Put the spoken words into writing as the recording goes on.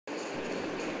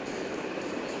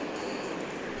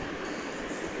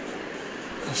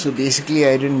So basically,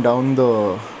 I didn't down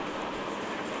the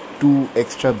 2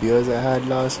 extra beers I had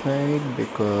last night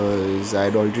because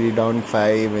I'd already downed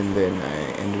 5 and then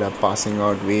I ended up passing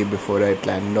out way before I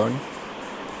planned on.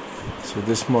 So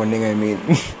this morning,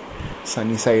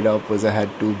 sunny side up was I had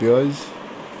 2 beers,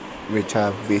 which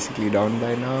I've basically downed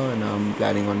by now, and I'm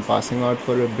planning on passing out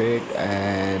for a bit,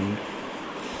 and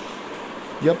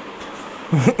yep,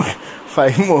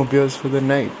 5 more beers for the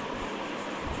night.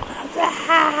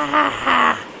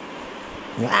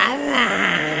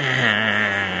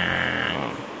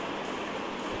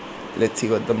 Let's see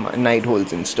what the night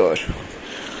holds in store.